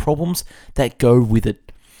handle the problems that go with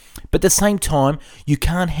it. But at the same time, you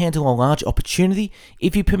can't handle a large opportunity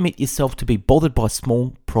if you permit yourself to be bothered by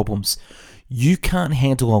small problems. You can't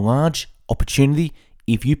handle a large opportunity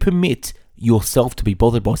if you permit yourself to be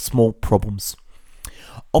bothered by small problems.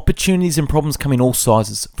 Opportunities and problems come in all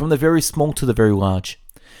sizes, from the very small to the very large.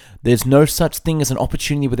 There's no such thing as an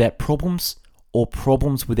opportunity without problems or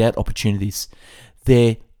problems without opportunities.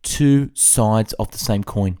 They're two sides of the same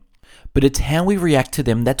coin. But it's how we react to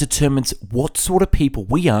them that determines what sort of people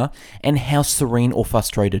we are and how serene or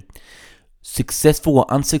frustrated, successful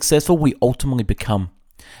or unsuccessful we ultimately become.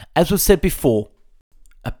 As we've said before,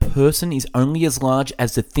 a person is only as large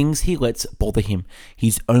as the things he lets bother him.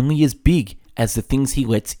 He's only as big as the things he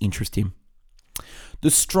lets interest him.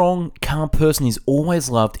 The strong, calm person is always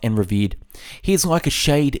loved and revered. He is like a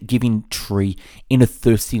shade-giving tree in a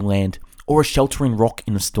thirsty land, or a sheltering rock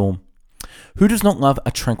in a storm. Who does not love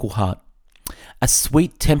a tranquil heart? A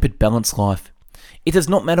sweet-tempered, balanced life. It does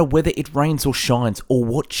not matter whether it rains or shines, or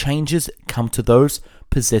what changes come to those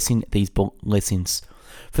possessing these blessings,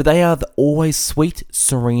 for they are always sweet,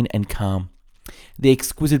 serene, and calm. The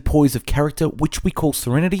exquisite poise of character, which we call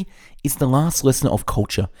serenity, is the last lesson of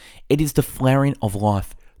culture. It is the flowering of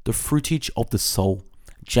life, the fruitage of the soul.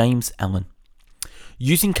 James Allen.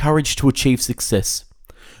 Using courage to achieve success.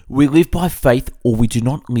 We live by faith or we do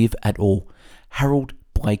not live at all. Harold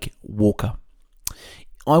Blake Walker.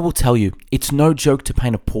 I will tell you, it's no joke to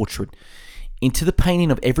paint a portrait. Into the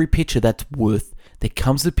painting of every picture that's worth, there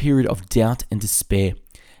comes a period of doubt and despair.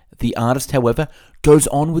 The artist, however, goes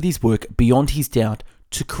on with his work beyond his doubt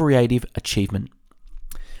to creative achievement.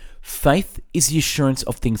 Faith is the assurance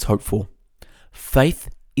of things hoped for. Faith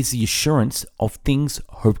is the assurance of things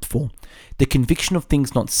hoped for, the conviction of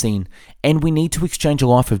things not seen, and we need to exchange a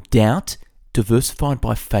life of doubt diversified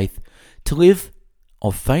by faith to live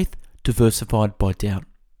of faith diversified by doubt.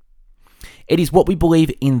 It is what we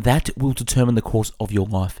believe in that will determine the course of your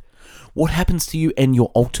life, what happens to you and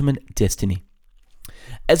your ultimate destiny.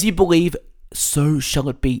 As you believe, so shall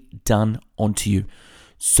it be done unto you.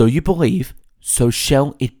 So you believe, so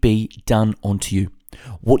shall it be done unto you.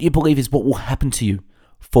 What you believe is what will happen to you.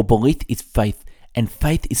 For belief is faith, and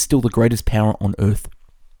faith is still the greatest power on earth.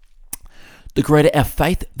 The greater our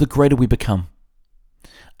faith, the greater we become.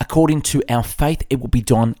 According to our faith, it will be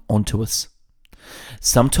done unto us.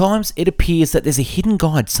 Sometimes it appears that there's a hidden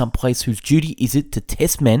guide someplace whose duty is it to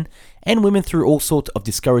test men and women through all sorts of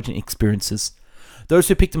discouraging experiences. Those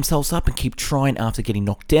who pick themselves up and keep trying after getting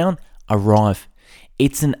knocked down arrive.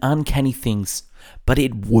 It's an uncanny thing, but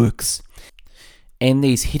it works. And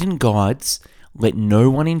these hidden guides let no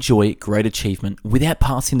one enjoy great achievement without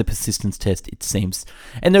passing the persistence test, it seems.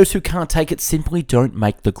 And those who can't take it simply don't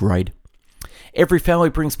make the grade. Every failure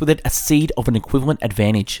brings with it a seed of an equivalent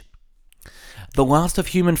advantage. The last of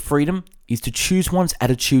human freedom is to choose one's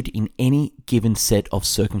attitude in any given set of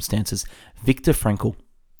circumstances. Viktor Frankl.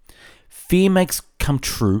 Fear makes come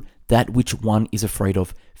true that which one is afraid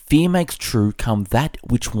of. Fear makes true come that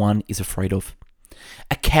which one is afraid of.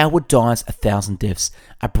 A coward dies 1,000 deaths.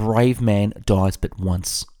 A brave man dies but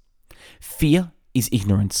once. Fear is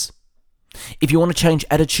ignorance. If you want to change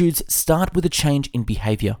attitudes, start with a change in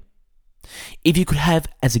behavior. If you could have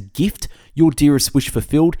as a gift your dearest wish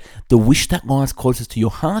fulfilled, the wish that lies closest to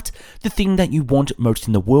your heart, the thing that you want most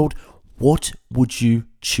in the world, what would you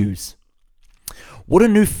choose? What a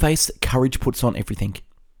new face courage puts on everything.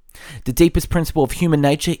 The deepest principle of human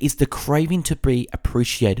nature is the craving to be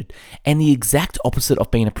appreciated, and the exact opposite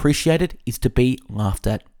of being appreciated is to be laughed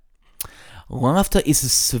at. Laughter is the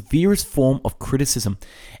severest form of criticism,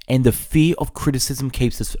 and the fear of criticism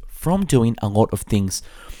keeps us from doing a lot of things.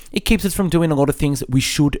 It keeps us from doing a lot of things that we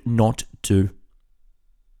should not do.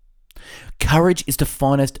 Courage is the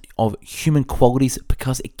finest of human qualities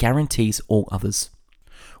because it guarantees all others.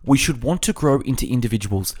 We should want to grow into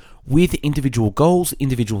individuals with individual goals,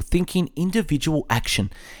 individual thinking, individual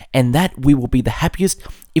action, and that we will be the happiest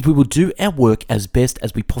if we will do our work as best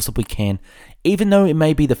as we possibly can, even though it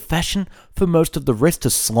may be the fashion for most of the rest to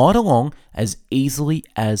slide along as easily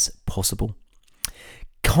as possible.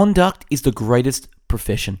 Conduct is the greatest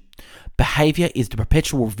profession. Behavior is the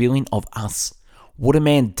perpetual revealing of us. What a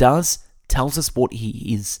man does tells us what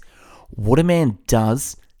he is. What a man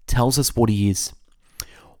does tells us what he is.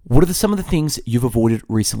 What are some of the things you've avoided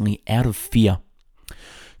recently out of fear?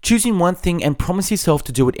 Choosing one thing and promise yourself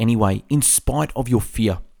to do it anyway, in spite of your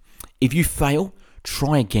fear. If you fail,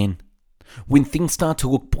 try again. When things start to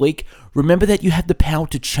look bleak, remember that you have the power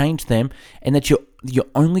to change them and that you're the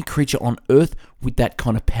only creature on earth with that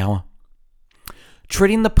kind of power.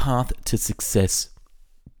 Treading the path to success.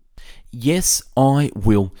 Yes, I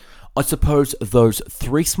will. I suppose those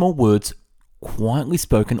 3 small words, quietly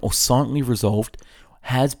spoken or silently resolved,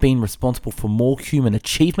 has been responsible for more human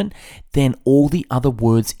achievement than all the other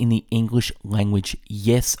words in the English language.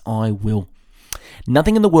 Yes, I will.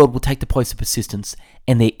 Nothing in the world will take the place of persistence,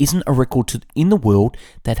 and there isn't a record in the world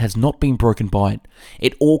that has not been broken by it.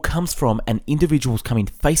 It all comes from an individual coming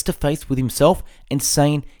face to face with himself and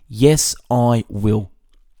saying, yes, I will.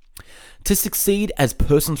 To succeed as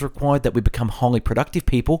persons require that we become highly productive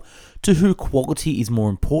people to whom quality is more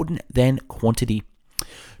important than quantity.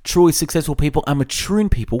 Truly successful people are maturing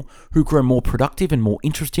people who grow more productive and more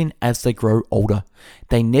interesting as they grow older.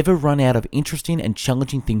 They never run out of interesting and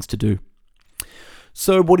challenging things to do.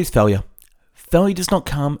 So what is failure? Failure does not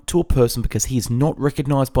come to a person because he is not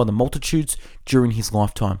recognized by the multitudes during his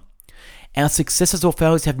lifetime. Our successes or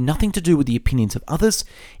failures have nothing to do with the opinions of others.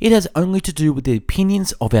 It has only to do with the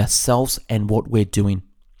opinions of ourselves and what we're doing.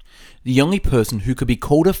 The only person who could be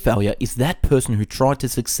called a failure is that person who tried to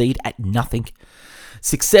succeed at nothing.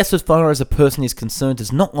 Success as far as a person is concerned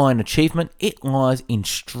does not lie in achievement, it lies in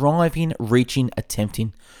striving, reaching,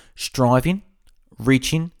 attempting. Striving,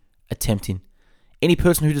 reaching, attempting. Any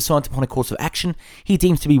person who decides upon a course of action he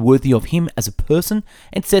deems to be worthy of him as a person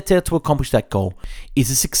and sets out to accomplish that goal is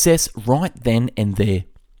a success right then and there.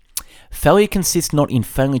 Failure consists not in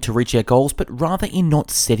failing to reach our goals, but rather in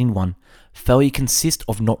not setting one. Failure consists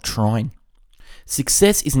of not trying.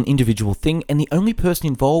 Success is an individual thing, and the only person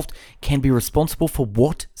involved can be responsible for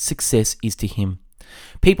what success is to him.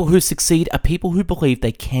 People who succeed are people who believe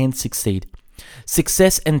they can succeed.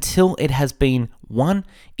 Success, until it has been won,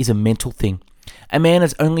 is a mental thing. A man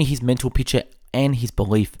has only his mental picture and his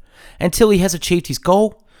belief. Until he has achieved his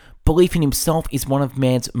goal, belief in himself is one of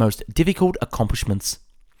man's most difficult accomplishments.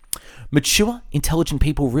 Mature, intelligent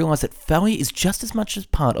people realize that failure is just as much a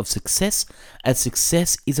part of success as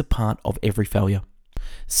success is a part of every failure.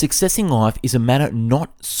 Success in life is a matter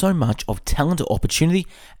not so much of talent or opportunity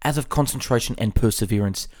as of concentration and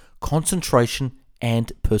perseverance. Concentration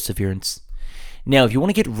and perseverance. Now, if you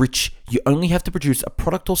want to get rich, you only have to produce a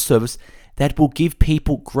product or service that will give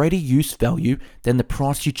people greater use value than the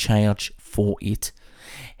price you charge for it.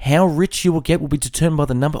 How rich you will get will be determined by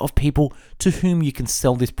the number of people to whom you can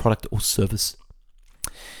sell this product or service.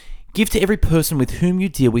 Give to every person with whom you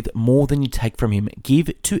deal with more than you take from him. Give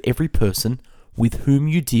to every person with whom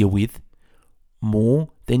you deal with more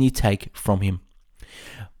than you take from him.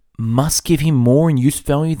 Must give him more in use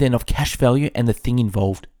value than of cash value and the thing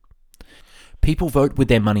involved. People vote with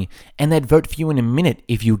their money, and they'd vote for you in a minute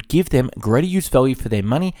if you'd give them greater use value for their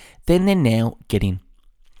money than they're now getting.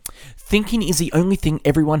 Thinking is the only thing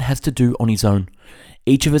everyone has to do on his own.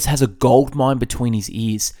 Each of us has a gold mine between his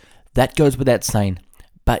ears. That goes without saying.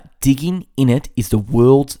 But digging in it is the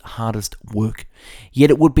world's hardest work.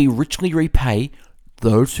 Yet it would be richly repay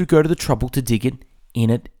those who go to the trouble to dig in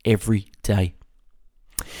it every day.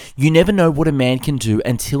 You never know what a man can do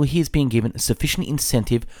until he has been given sufficient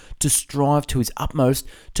incentive to strive to his utmost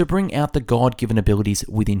to bring out the God-given abilities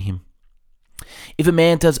within him. If a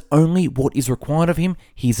man does only what is required of him,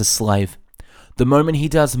 he is a slave. The moment he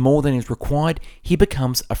does more than is required, he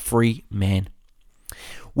becomes a free man.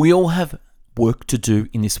 We all have work to do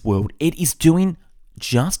in this world. It is doing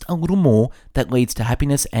just a little more that leads to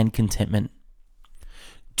happiness and contentment.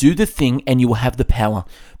 Do the thing and you will have the power,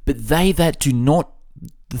 but they that do not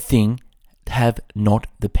the thing have not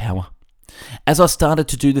the power. As I started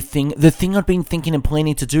to do the thing I'd been thinking and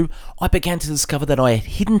planning to do, I began to discover that I had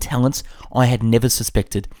hidden talents I had never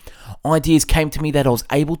suspected. Ideas came to me that I was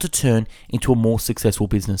able to turn into a more successful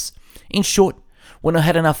business. In short, when I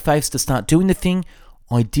had enough faith to start doing the thing,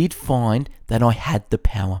 I did find that I had the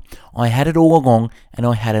power. I had it all along and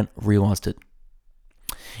I hadn't realized it.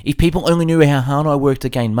 If people only knew how hard I worked to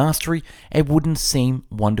gain mastery, it wouldn't seem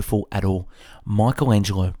wonderful at all.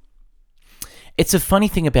 Michelangelo. It's a funny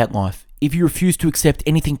thing about life. If you refuse to accept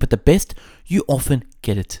anything but the best, you often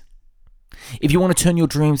get it. If you want to turn your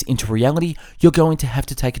dreams into reality, you're going to have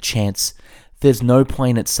to take a chance. There's no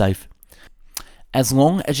playing it safe. As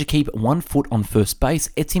long as you keep one foot on first base,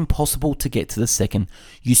 it's impossible to get to the second.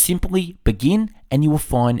 You simply begin and you will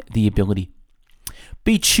find the ability.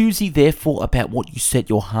 Be choosy, therefore, about what you set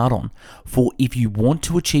your heart on, for if you want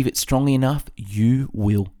to achieve it strongly enough, you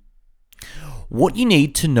will. What you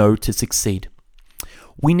need to know to succeed.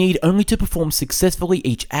 We need only to perform successfully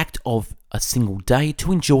each act of a single day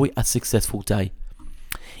to enjoy a successful day.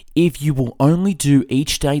 If you will only do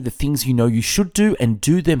each day the things you know you should do and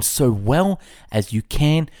do them so well as you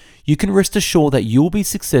can rest assured that you'll be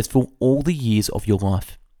successful all the years of your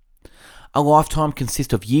life. A lifetime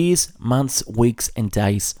consists of years, months, weeks, and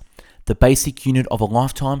days. The basic unit of a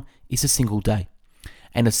lifetime is a single day.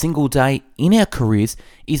 And a single day in our careers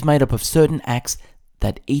is made up of certain acts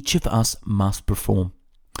that each of us must perform.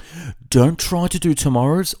 Don't try to do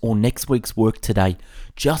tomorrow's or next week's work today.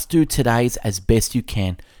 Just do today's as best you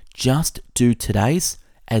can. Just do today's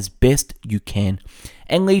as best you can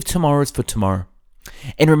and leave tomorrow's for tomorrow.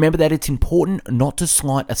 And remember that it's important not to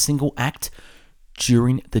slight a single act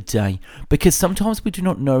during the day, because sometimes we do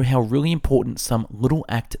not know how really important some little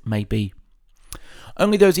act may be.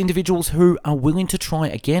 Only those individuals who are willing to try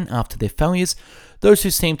again after their failures, those who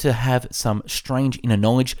seem to have some strange inner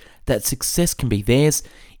knowledge that success can be theirs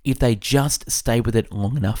if they just stay with it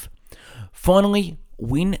long enough, finally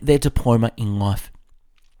win their diploma in life.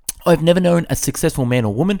 I've never known a successful man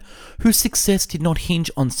or woman whose success did not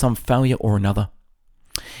hinge on some failure or another.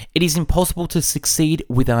 It is impossible to succeed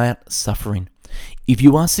without suffering. If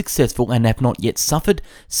you are successful and have not yet suffered,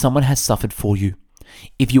 someone has suffered for you.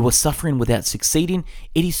 If you are suffering without succeeding,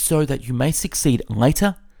 it is so that you may succeed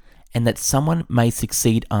later and that someone may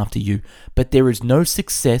succeed after you. But there is no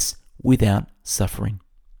success without suffering.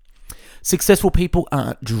 Successful people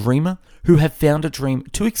are a dreamer who have found a dream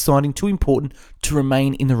too exciting, too important to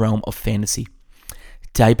remain in the realm of fantasy.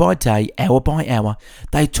 Day by day, hour by hour,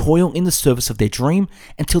 they toil in the service of their dream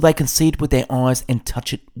until they can see it with their eyes and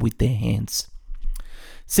touch it with their hands.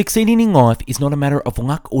 Succeeding in life is not a matter of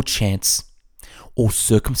luck or chance or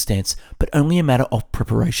circumstance, but only a matter of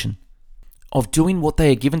preparation. Of doing what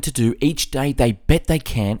they are given to do each day they bet they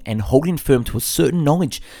can, and holding firm to a certain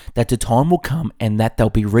knowledge that the time will come and that they'll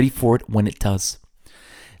be ready for it when it does.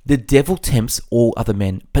 The devil tempts all other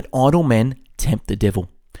men, but idle men tempt the devil.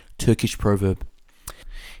 Turkish proverb.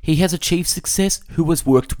 He has achieved success who has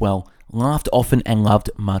worked well, laughed often and loved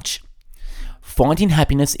much. Finding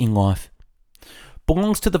happiness in life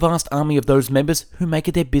belongs to the vast army of those members who make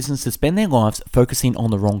it their business to spend their lives focusing on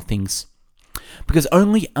the wrong things. Because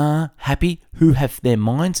only are happy who have their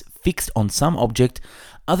minds fixed on some object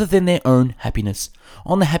other than their own happiness,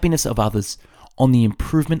 on the happiness of others, on the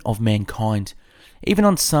improvement of mankind, even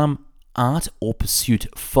on some art or pursuit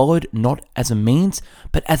followed not as a means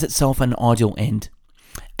but as itself an ideal end.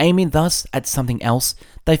 Aiming thus at something else,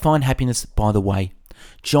 they find happiness by the way.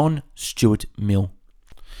 John Stuart Mill.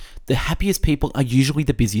 The happiest people are usually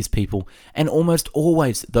the busiest people, and almost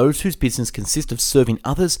always those whose business consists of serving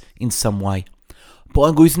others in some way. By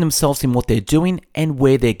losing themselves in what they're doing and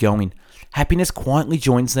where they're going, happiness quietly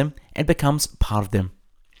joins them and becomes part of them.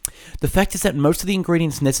 The fact is that most of the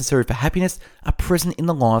ingredients necessary for happiness are present in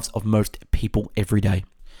the lives of most people every day.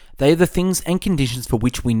 They are the things and conditions for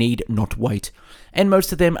which we need not wait, and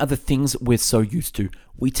most of them are the things we're so used to,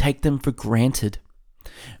 we take them for granted.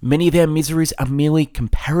 Many of our miseries are merely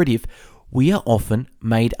comparative. We are often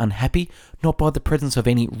made unhappy not by the presence of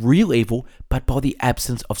any real evil, but by the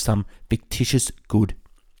absence of some fictitious good.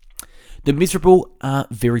 The miserable are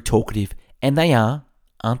very talkative, and they are,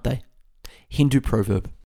 aren't they? Hindu proverb.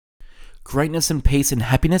 Greatness and peace and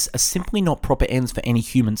happiness are simply not proper ends for any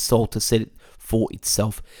human soul to set for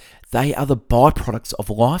itself. They are the byproducts of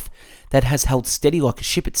life that has held steady like a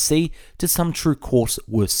ship at sea to some true course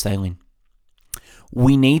worth sailing.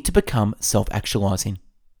 We need to become self-actualizing.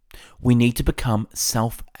 Abraham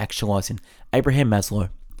Maslow.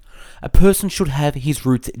 A person should have his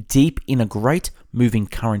roots deep in a great moving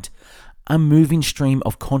current, a moving stream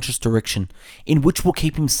of conscious direction, in which will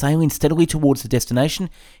keep him sailing steadily towards the destination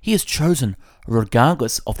he has chosen,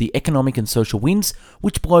 regardless of the economic and social winds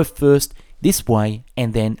which blow first this way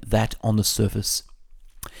and then that on the surface.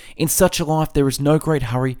 In such a life there is no great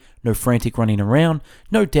hurry, no frantic running around,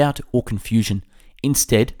 no doubt or confusion.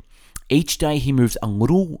 Instead, each day he moves a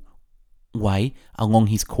little way along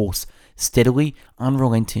his course, steadily,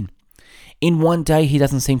 unrelenting. In one day he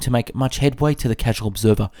doesn't seem to make much headway to the casual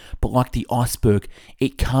observer, but like the iceberg,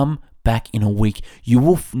 it come back in a week. You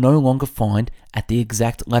will no longer find at the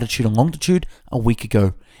exact latitude and longitude a week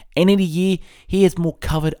ago, and in a year he has more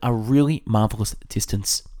covered a really marvellous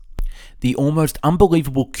distance. The almost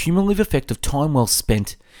unbelievable cumulative effect of time well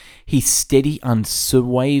spent. His steady,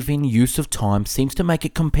 unswerving use of time seems to make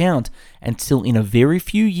it compound until in a very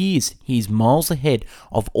few years he is miles ahead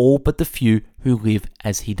of all but the few who live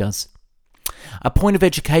as he does. A point of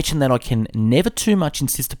education that I can never too much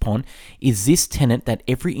insist upon is this tenet that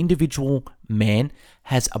every individual man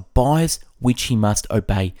has a bias which he must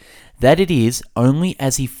obey, that it is only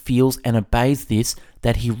as he feels and obeys this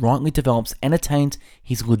that he rightly develops and attains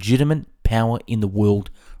his legitimate power in the world.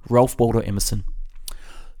 Ralph Waldo Emerson.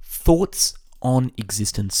 Thoughts on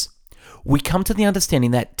existence. We come to the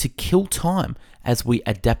understanding that to kill time, as we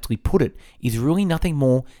adaptly put it, is really nothing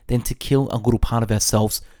more than to kill a little part of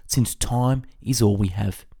ourselves, since time is all we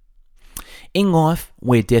have. In life,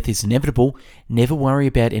 where death is inevitable, never worry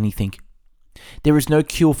about anything. There is no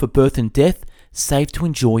cure for birth and death, save to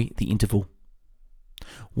enjoy the interval.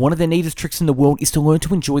 One of the neatest tricks in the world is to learn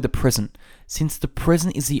to enjoy the present, since the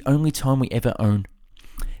present is the only time we ever own.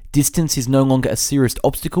 Distance is no longer a serious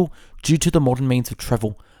obstacle due to the modern means of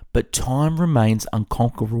travel, but time remains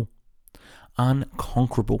unconquerable.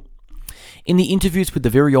 In the interviews with the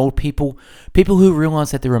very old people who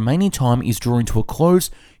realize that their remaining time is drawing to a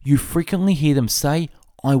close, you frequently hear them say,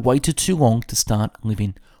 "I waited too long to start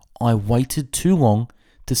living. I waited too long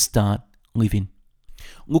to start living."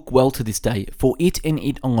 Look well to this day, for it and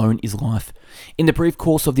it alone is life. In the brief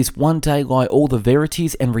course of this one day lie all the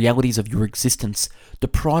verities and realities of your existence, the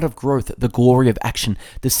pride of growth, the glory of action,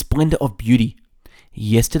 the splendor of beauty.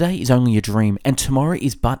 Yesterday is only a dream, and tomorrow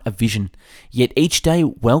is but a vision. Yet each day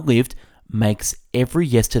well lived makes every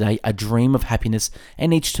yesterday a dream of happiness,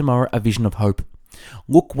 and each tomorrow a vision of hope.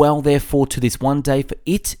 Look well, therefore, to this one day, for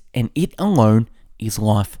it and it alone is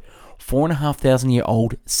life.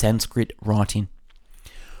 4,500-year-old Sanskrit writing.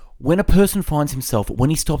 When a person finds himself,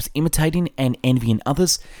 when he stops imitating and envying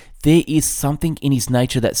others, there is something in his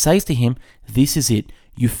nature that says to him, "This is it,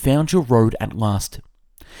 you found your road at last."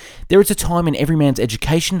 There is a time in every man's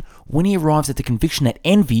education when he arrives at the conviction that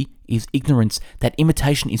envy is ignorance, that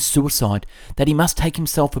imitation is suicide, that he must take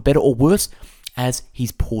himself, for better or worse, as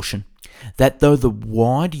his portion, that though the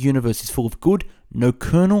wide universe is full of good, no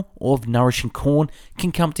kernel of nourishing corn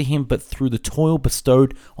can come to him but through the toil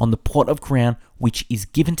bestowed on the plot of ground which is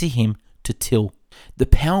given to him to till. The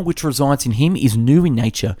power which resides in him is new in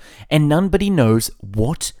nature, and none but he knows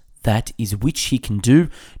what that is which he can do,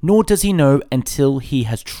 nor does he know until he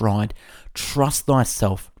has tried. Trust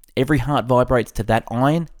thyself. Every heart vibrates to that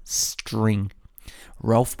iron string.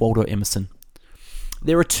 Ralph Waldo Emerson.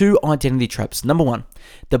 There are two identity traps. Number one,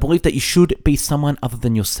 the belief that you should be someone other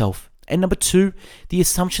than yourself. And number 2, the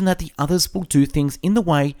assumption that the others will do things in the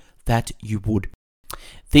way that you would.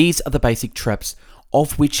 These are the basic traps,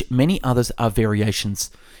 of which many others are variations.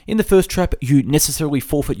 In the first trap, you necessarily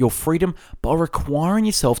forfeit your freedom by requiring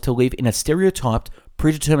yourself to live in a stereotyped,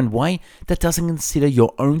 predetermined way that doesn't consider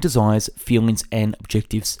your own desires, feelings, and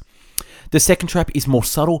objectives. The second trap is more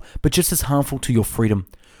subtle, but just as harmful to your freedom.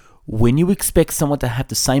 When you expect someone to have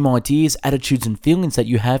the same ideas, attitudes, and feelings that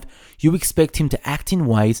you have, you expect him to act in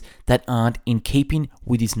ways that aren't in keeping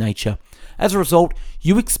with his nature. As a result,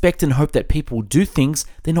 you expect and hope that people will do things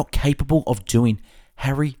they're not capable of doing.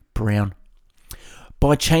 Harry Brown.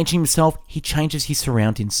 By changing himself, he changes his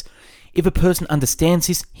surroundings. If a person understands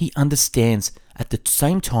this, he understands at the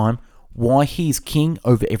same time why he is king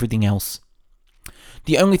over everything else.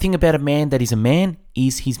 The only thing about a man that is a man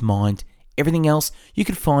is his mind. Everything else you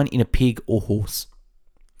can find in a pig or horse.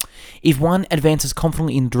 If one advances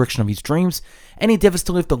confidently in the direction of his dreams and endeavors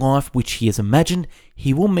to live the life which he has imagined,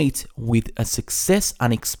 he will meet with a success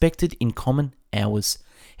unexpected in common hours.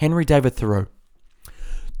 Henry David Thoreau.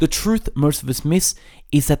 The truth most of us miss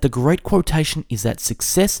is that the great quotation is that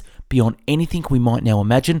success beyond anything we might now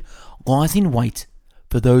imagine lies in wait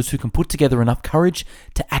for those who can put together enough courage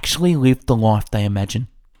to actually live the life they imagine.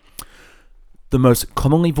 The most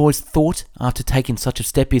commonly voiced thought after taking such a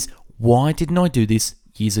step is, why didn't I do this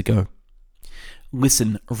years ago?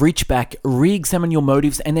 Listen, reach back, re-examine your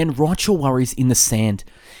motives, and then write your worries in the sand.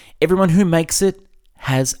 Everyone who makes it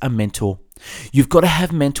has a mentor. You've got to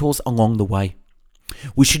have mentors along the way.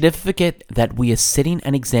 We should never forget that we are setting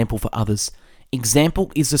an example for others.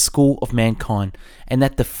 Example is the school of mankind, and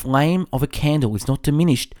that the flame of a candle is not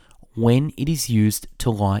diminished when it is used to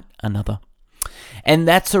light another. And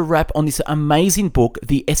that's a wrap on this amazing book,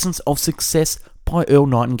 The Essence of Success by Earl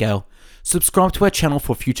Nightingale. Subscribe to our channel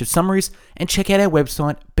for future summaries and check out our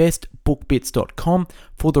website bestbookbits.com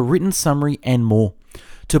for the written summary and more.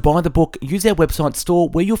 To buy the book, use our website store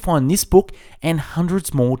where you'll find this book and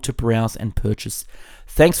hundreds more to browse and purchase.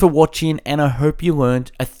 Thanks for watching, and I hope you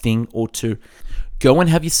learned a thing or two. Go and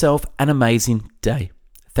have yourself an amazing day.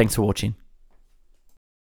 Thanks for watching.